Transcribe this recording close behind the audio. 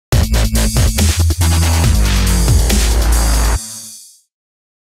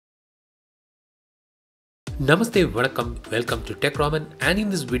Namaste, welcome to Tech Raman, and in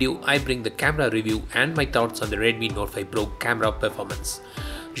this video I bring the camera review and my thoughts on the Redmi Note 5 Pro camera performance.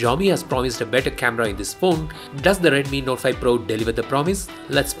 Xiaomi has promised a better camera in this phone. Does the Redmi Note 5 Pro deliver the promise?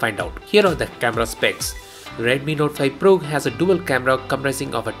 Let's find out. Here are the camera specs. The Redmi Note 5 Pro has a dual camera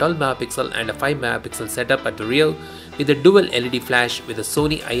comprising of a 12 megapixel and a 5 megapixel setup at the rear with a dual LED flash with a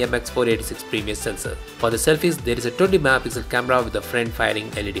Sony IMX486 premium sensor. For the selfies, there is a 20 megapixel camera with a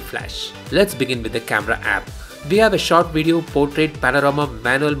front-firing LED flash. Let's begin with the camera app. We have a short video, portrait, panorama,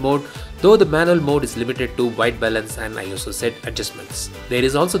 manual mode, though the manual mode is limited to white balance and ISO set adjustments. There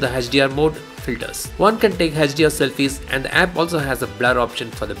is also the HDR mode, filters. One can take HDR selfies, and the app also has a blur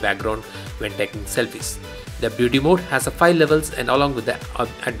option for the background when taking selfies. The beauty mode has 5 levels and along with the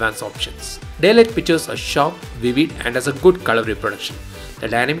advanced options. Daylight pictures are sharp, vivid and has a good color reproduction. The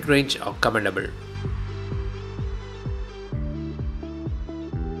dynamic range are commendable.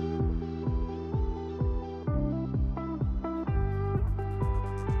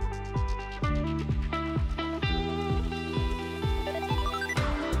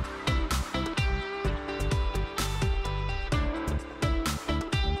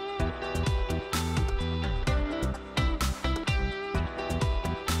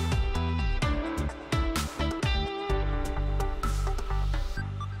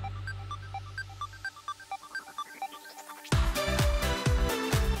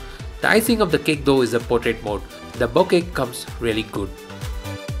 The icing of the cake though is the portrait mode. The bokeh comes really good.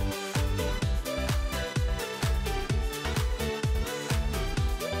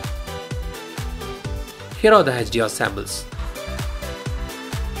 Here are the HDR samples.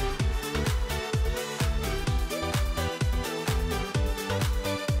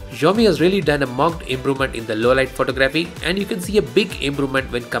 Xiaomi has really done a marked improvement in the low light photography, and you can see a big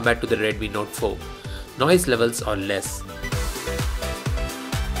improvement when compared to the Redmi Note 4. Noise levels are less.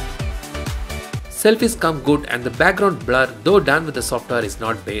 Selfies come good, and the background blur, though done with the software, is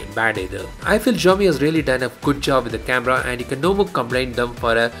not bad either. I feel Xiaomi has really done a good job with the camera, and you can no more complain them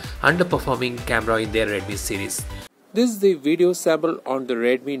for a underperforming camera in their Redmi series. This is the video sample on the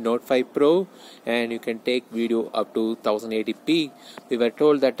Redmi Note 5 Pro, and you can take video up to 1080p. We were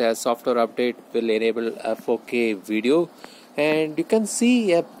told that a software update will enable a 4K video, and you can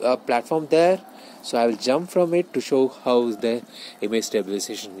see a platform there. So I will jump from it to show how the image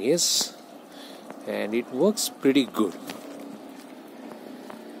stabilization is. And it works pretty good.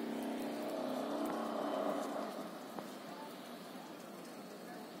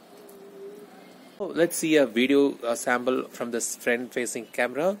 Let's see a video sample from this front facing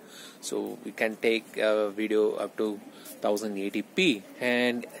camera. So we can take a video up to 1080p,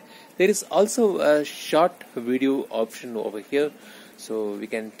 and there is also a short video option over here, so we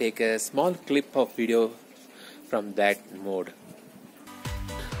can take a small clip of video from that mode.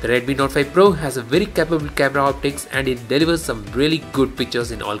 The Redmi Note 5 Pro has a very capable camera optics, and it delivers some really good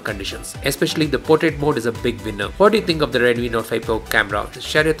pictures in all conditions. Especially the portrait mode is a big winner. What do you think of the Redmi Note 5 Pro camera?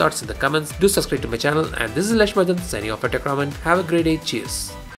 Share your thoughts in the comments. Do subscribe to my channel, and this is Lakshman signing off for Tech Raman. Have a great day.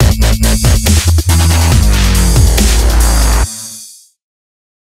 Cheers.